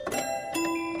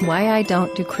Why I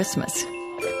Don't Do Christmas.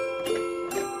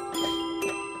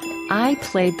 I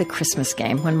played the Christmas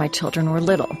game when my children were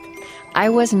little. I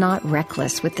was not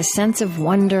reckless with the sense of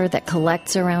wonder that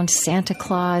collects around Santa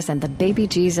Claus and the baby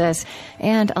Jesus,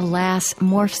 and alas,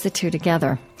 morphs the two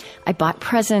together. I bought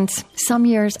presents. Some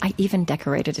years I even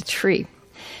decorated a tree.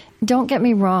 Don't get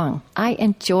me wrong, I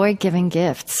enjoy giving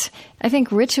gifts. I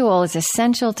think ritual is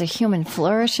essential to human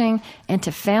flourishing and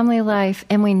to family life,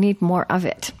 and we need more of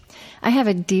it. I have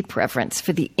a deep reverence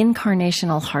for the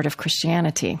incarnational heart of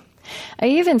Christianity. I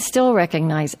even still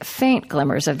recognize faint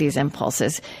glimmers of these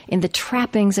impulses in the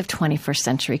trappings of 21st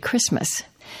century Christmas.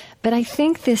 But I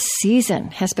think this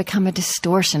season has become a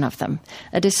distortion of them,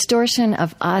 a distortion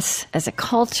of us as a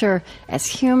culture, as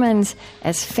humans,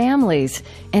 as families,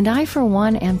 and I, for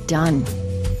one, am done.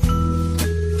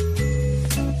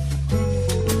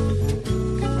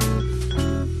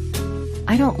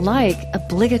 I don't like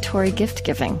obligatory gift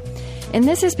giving. And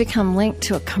this has become linked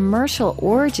to a commercial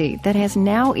orgy that has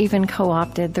now even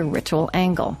co-opted the ritual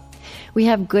angle. We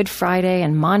have Good Friday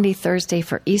and Maundy Thursday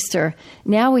for Easter.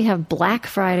 Now we have Black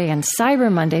Friday and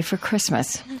Cyber Monday for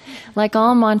Christmas. Like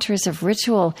all mantras of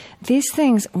ritual, these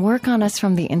things work on us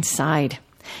from the inside.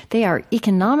 They are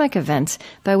economic events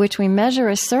by which we measure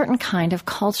a certain kind of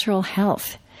cultural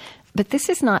health. But this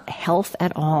is not health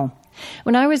at all.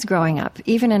 When I was growing up,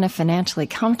 even in a financially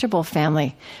comfortable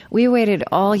family, we waited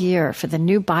all year for the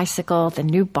new bicycle, the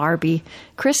new Barbie.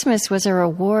 Christmas was a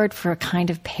reward for a kind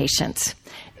of patience.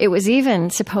 It was even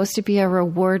supposed to be a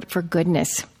reward for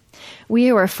goodness. We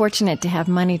who are fortunate to have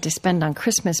money to spend on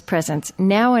Christmas presents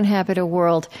now inhabit a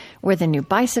world where the new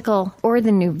bicycle or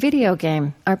the new video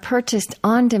game are purchased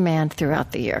on demand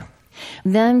throughout the year.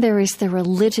 Then there is the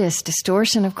religious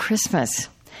distortion of Christmas.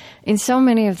 In so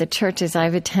many of the churches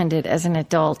I've attended as an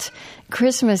adult,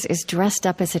 Christmas is dressed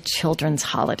up as a children's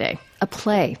holiday, a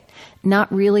play,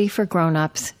 not really for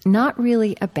grown-ups, not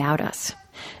really about us.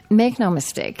 Make no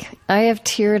mistake, I have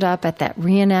teared up at that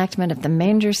reenactment of the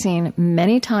manger scene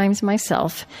many times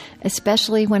myself,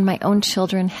 especially when my own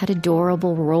children had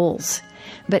adorable roles.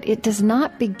 But it does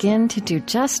not begin to do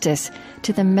justice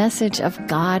to the message of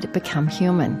God become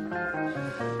human.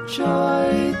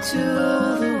 Joy to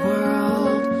the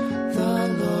world, the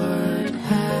Lord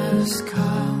has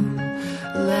come.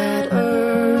 Let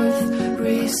earth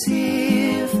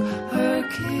receive her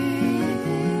King.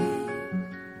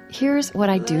 Here's what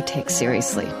I do take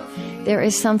seriously. There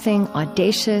is something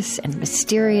audacious and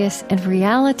mysterious and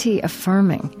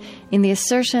reality-affirming in the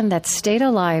assertion that stayed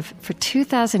alive for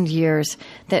 2,000 years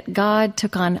that God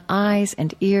took on eyes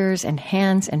and ears and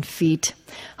hands and feet,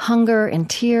 hunger and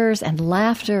tears and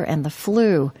laughter and the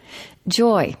flu,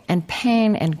 joy and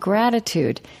pain and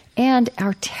gratitude, and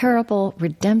our terrible,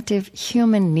 redemptive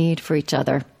human need for each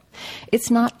other. It's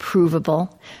not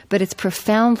provable, but it's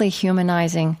profoundly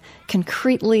humanizing,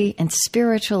 concretely and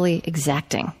spiritually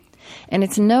exacting. And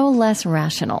it's no less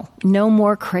rational, no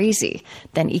more crazy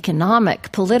than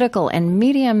economic, political, and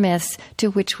media myths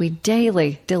to which we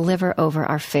daily deliver over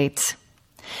our fates.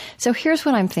 So here's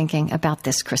what I'm thinking about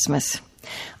this Christmas.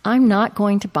 I'm not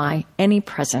going to buy any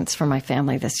presents for my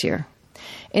family this year.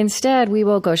 Instead, we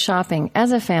will go shopping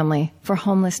as a family for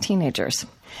homeless teenagers.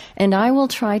 And I will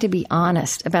try to be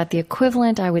honest about the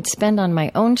equivalent I would spend on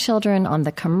my own children on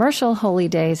the commercial holy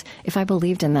days if I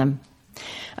believed in them.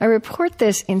 I report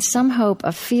this in some hope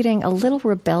of feeding a little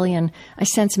rebellion I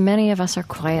sense many of us are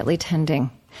quietly tending.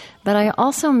 But I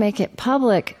also make it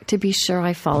public to be sure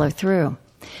I follow through.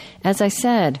 As I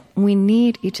said, we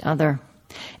need each other.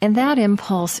 And that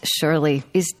impulse, surely,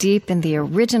 is deep in the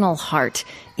original heart,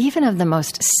 even of the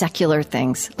most secular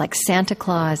things, like Santa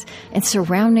Claus and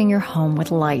surrounding your home with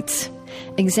lights.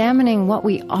 Examining what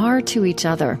we are to each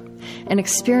other and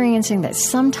experiencing that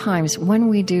sometimes when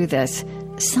we do this,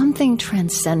 something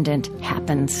transcendent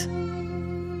happens.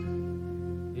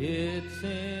 It's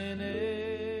in it.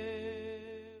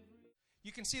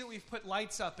 You can see that we've put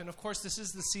lights up, and of course this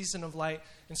is the season of light.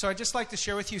 And so I'd just like to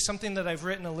share with you something that I've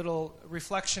written, a little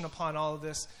reflection upon all of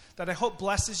this, that I hope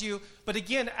blesses you. But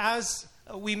again, as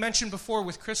we mentioned before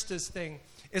with Krista's thing,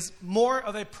 is more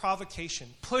of a provocation,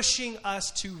 pushing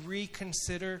us to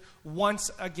reconsider once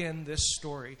again this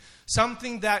story.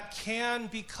 Something that can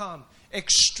become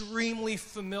extremely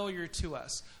familiar to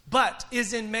us, but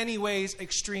is in many ways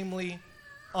extremely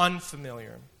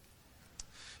unfamiliar.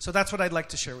 So that's what I'd like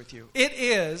to share with you. It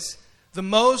is the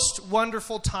most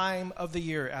wonderful time of the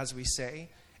year, as we say,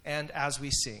 and as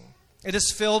we sing. It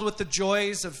is filled with the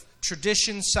joys of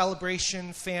tradition,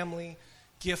 celebration, family,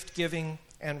 gift-giving,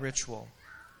 and ritual.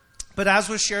 But as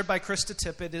was shared by Krista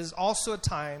Tippett, it is also a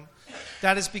time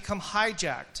that has become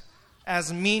hijacked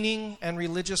as meaning and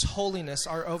religious holiness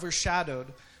are overshadowed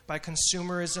by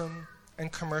consumerism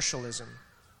and commercialism.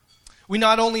 We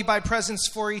not only buy presents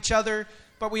for each other,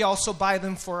 but we also buy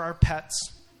them for our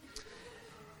pets.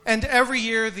 And every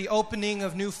year, the opening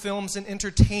of new films and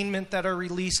entertainment that are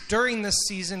released during this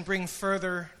season bring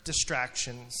further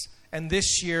distractions. And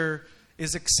this year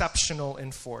is exceptional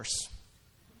in force.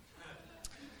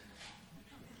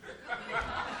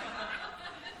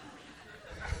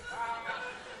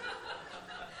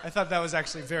 I thought that was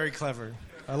actually very clever.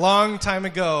 A long time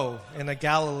ago in a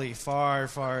Galilee far,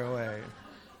 far away.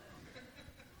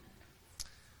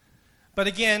 But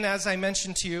again, as I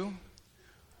mentioned to you,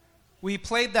 we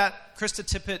played that Krista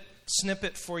Tippett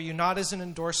snippet for you not as an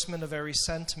endorsement of every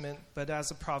sentiment, but as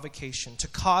a provocation to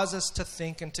cause us to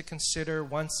think and to consider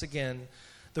once again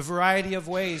the variety of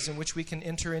ways in which we can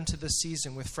enter into the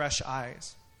season with fresh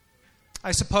eyes.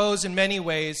 I suppose in many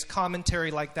ways, commentary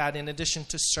like that, in addition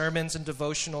to sermons and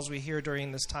devotionals we hear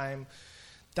during this time,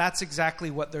 that's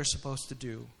exactly what they're supposed to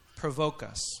do, provoke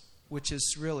us, which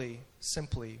is really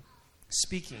simply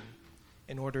speaking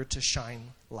in order to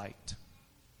shine light.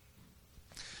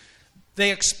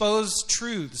 They expose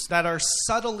truths that are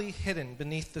subtly hidden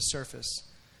beneath the surface,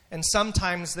 and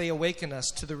sometimes they awaken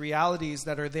us to the realities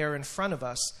that are there in front of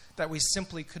us that we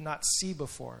simply could not see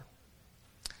before.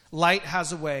 Light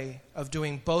has a way of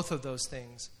doing both of those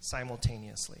things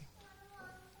simultaneously.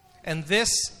 And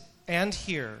this and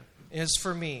here is,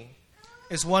 for me,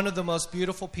 is one of the most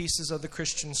beautiful pieces of the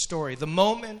Christian story. The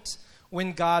moment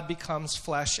when God becomes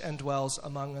flesh and dwells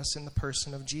among us in the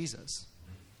person of Jesus.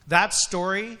 That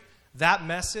story, that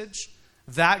message,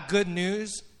 that good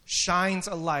news shines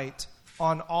a light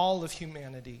on all of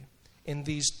humanity in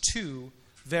these two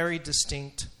very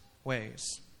distinct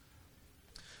ways.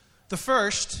 The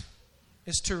first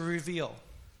is to reveal.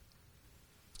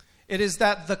 It is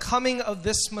that the coming of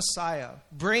this Messiah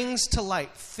brings to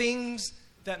light things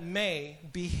that may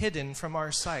be hidden from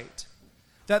our sight.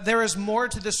 That there is more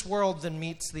to this world than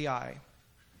meets the eye.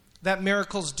 That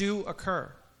miracles do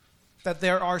occur. That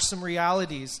there are some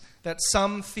realities that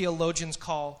some theologians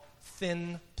call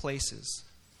thin places.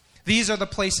 These are the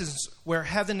places where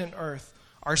heaven and earth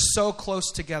are so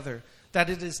close together that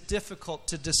it is difficult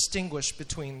to distinguish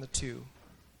between the two.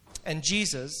 And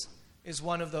Jesus is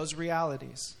one of those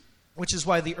realities, which is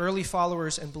why the early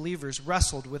followers and believers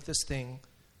wrestled with this thing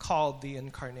called the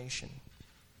incarnation.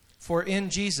 For in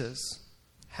Jesus,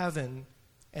 heaven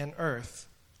and earth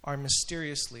are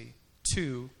mysteriously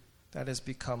two that has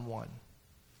become one.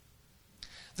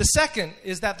 The second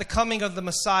is that the coming of the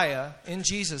Messiah in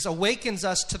Jesus awakens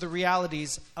us to the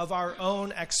realities of our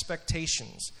own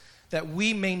expectations that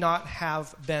we may not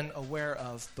have been aware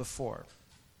of before.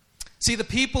 See, the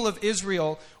people of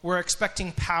Israel were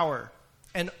expecting power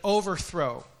and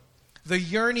overthrow, the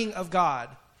yearning of God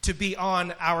to be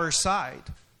on our side,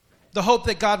 the hope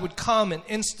that God would come and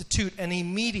institute an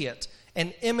immediate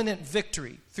and imminent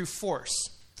victory through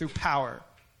force, through power.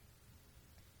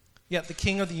 Yet the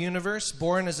King of the universe,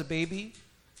 born as a baby,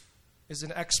 is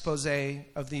an expose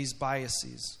of these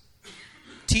biases,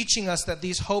 teaching us that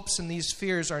these hopes and these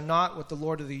fears are not what the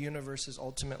Lord of the universe is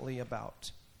ultimately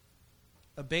about.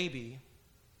 A baby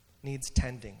needs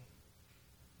tending.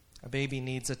 A baby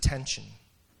needs attention.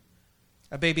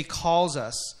 A baby calls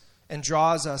us and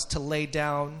draws us to lay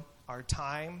down our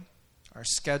time, our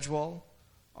schedule,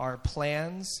 our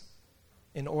plans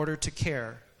in order to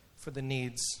care for the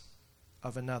needs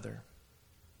of another.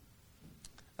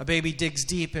 A baby digs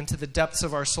deep into the depths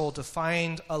of our soul to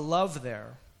find a love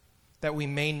there that we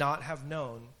may not have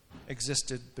known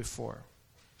existed before.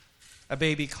 A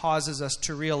baby causes us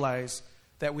to realize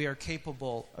that we are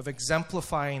capable of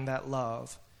exemplifying that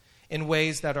love in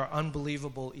ways that are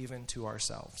unbelievable even to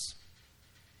ourselves.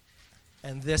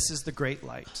 And this is the great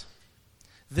light.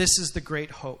 This is the great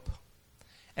hope.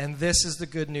 And this is the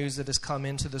good news that has come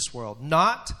into this world.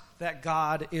 Not that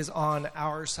God is on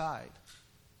our side.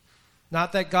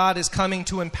 Not that God is coming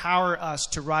to empower us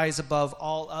to rise above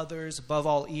all others, above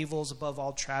all evils, above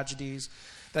all tragedies.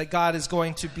 That God is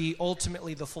going to be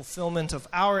ultimately the fulfillment of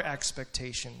our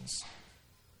expectations.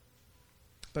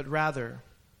 But rather,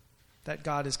 that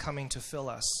God is coming to fill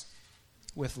us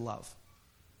with love.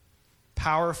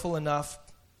 Powerful enough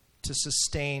to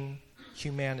sustain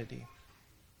humanity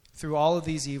through all of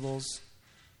these evils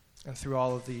and through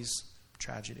all of these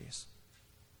tragedies.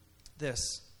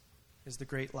 This is the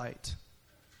great light.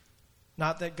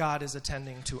 Not that God is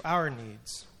attending to our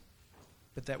needs,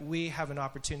 but that we have an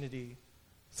opportunity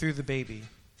through the baby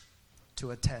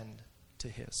to attend to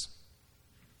his.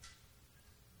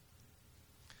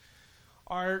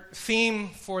 Our theme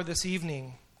for this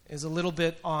evening is a little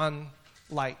bit on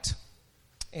light.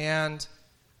 and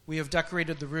we have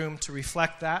decorated the room to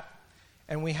reflect that.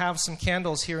 And we have some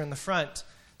candles here in the front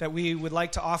that we would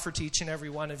like to offer to each and every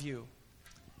one of you.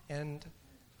 And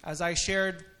as I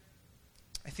shared,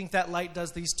 I think that light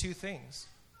does these two things.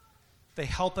 They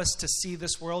help us to see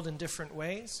this world in different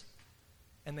ways,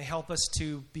 and they help us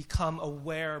to become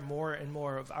aware more and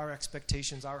more of our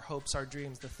expectations, our hopes, our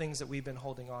dreams, the things that we've been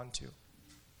holding on to.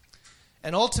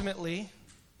 And ultimately,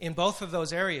 in both of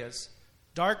those areas,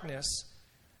 darkness,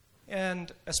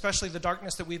 and especially the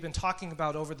darkness that we've been talking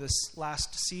about over this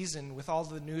last season with all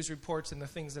the news reports and the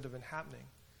things that have been happening,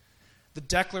 the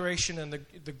declaration and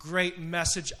the great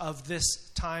message of this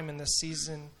time and this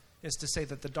season is to say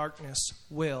that the darkness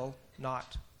will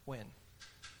not win.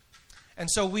 And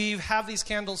so we have these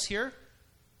candles here,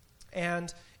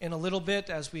 and in a little bit,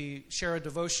 as we share a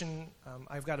devotion,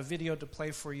 I've got a video to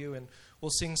play for you, and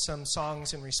we'll sing some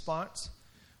songs in response.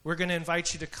 We're going to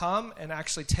invite you to come and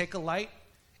actually take a light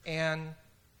and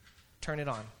turn it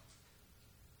on.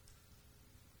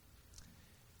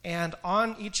 And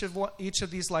on each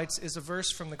of these lights is a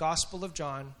verse from the Gospel of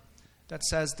John that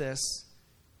says this.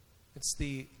 It's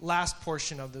the last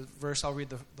portion of the verse. I'll read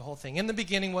the whole thing. In the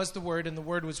beginning was the Word, and the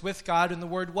Word was with God, and the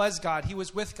Word was God. He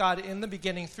was with God in the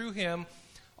beginning. Through him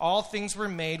all things were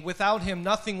made. Without him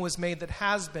nothing was made that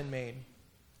has been made.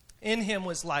 In him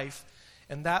was life,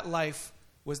 and that life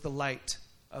was the light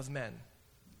of men.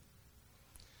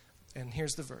 And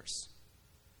here's the verse.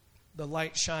 The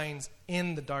light shines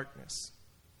in the darkness,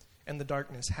 and the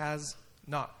darkness has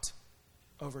not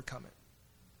overcome it.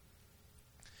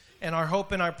 And our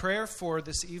hope and our prayer for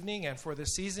this evening and for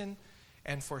this season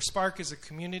and for Spark as a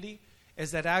community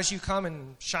is that as you come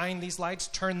and shine these lights,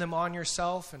 turn them on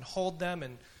yourself and hold them,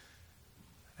 and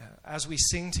as we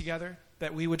sing together,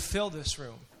 that we would fill this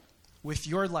room with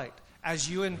your light as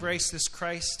you embrace this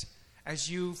Christ, as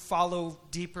you follow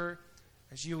deeper,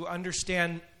 as you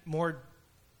understand more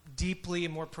deeply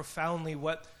and more profoundly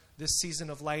what this season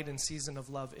of light and season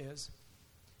of love is.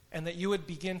 And that you would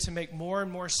begin to make more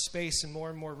and more space and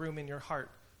more room in your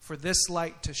heart for this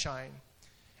light to shine.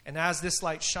 And as this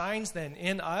light shines then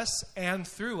in us and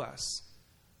through us,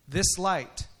 this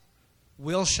light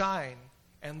will shine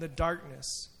and the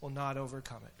darkness will not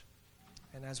overcome it.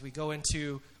 And as we go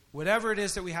into whatever it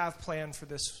is that we have planned for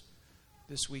this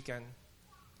weekend,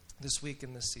 this week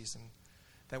and this season,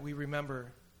 that we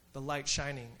remember the light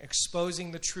shining,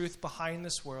 exposing the truth behind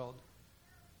this world,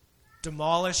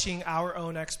 demolishing our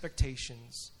own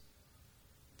expectations,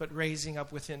 but raising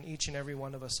up within each and every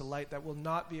one of us a light that will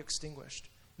not be extinguished.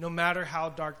 No matter how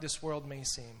dark this world may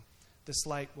seem, this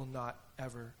light will not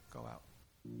ever go out.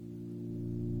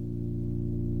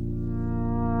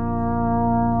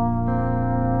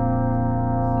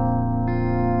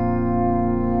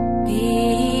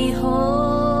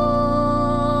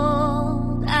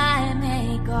 Behold, I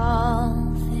make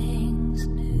all things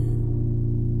new.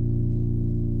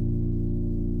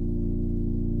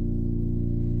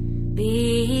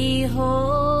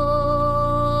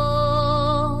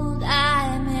 Behold,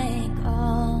 I make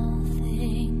all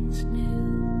things new.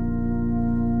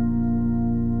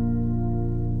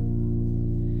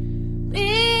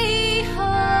 Behold,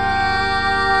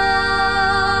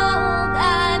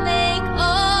 I make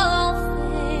all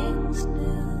things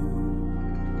new.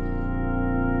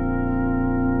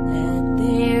 Let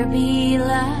there be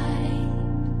light.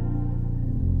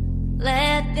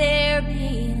 Let there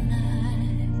be light.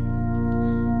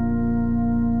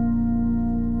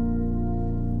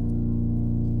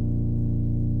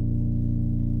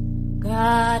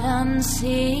 God unseen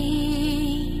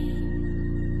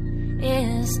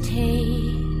is taking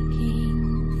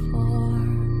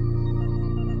form.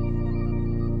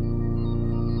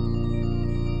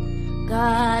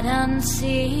 God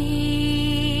unseen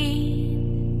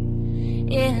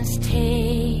is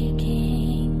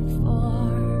taking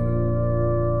form.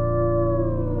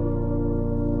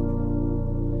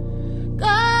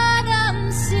 God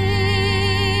unseen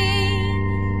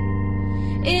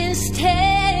is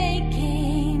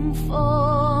taking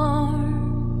form.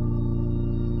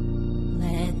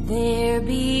 Let there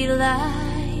be life.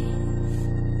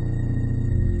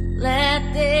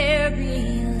 Let there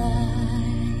be life.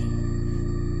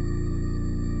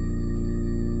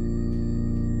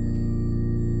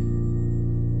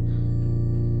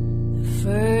 The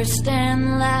first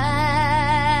and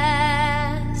last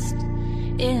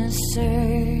is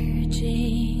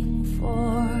searching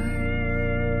for.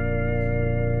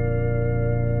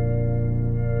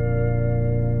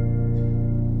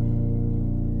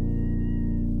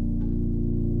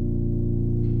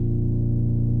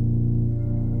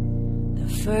 The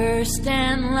first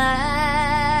and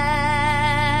last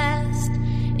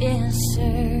is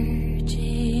searching.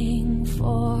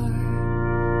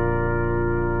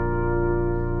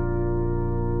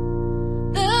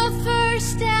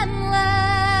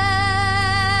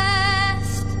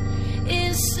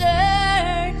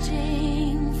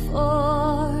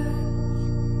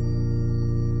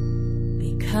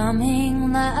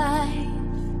 becoming life,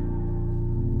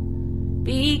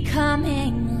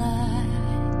 becoming life.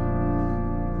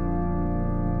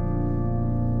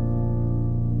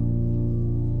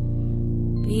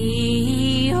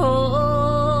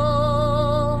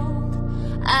 Behold,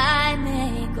 I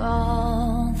make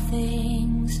all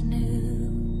things new.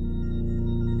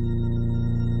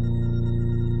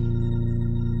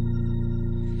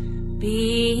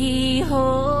 Behold,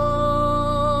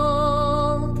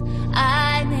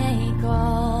 I make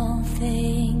all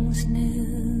things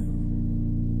new.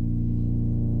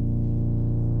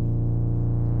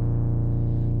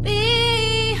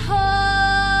 Behold,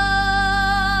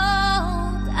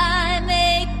 I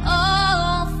make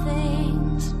all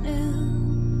things new.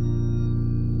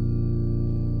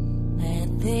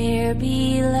 Let there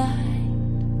be light.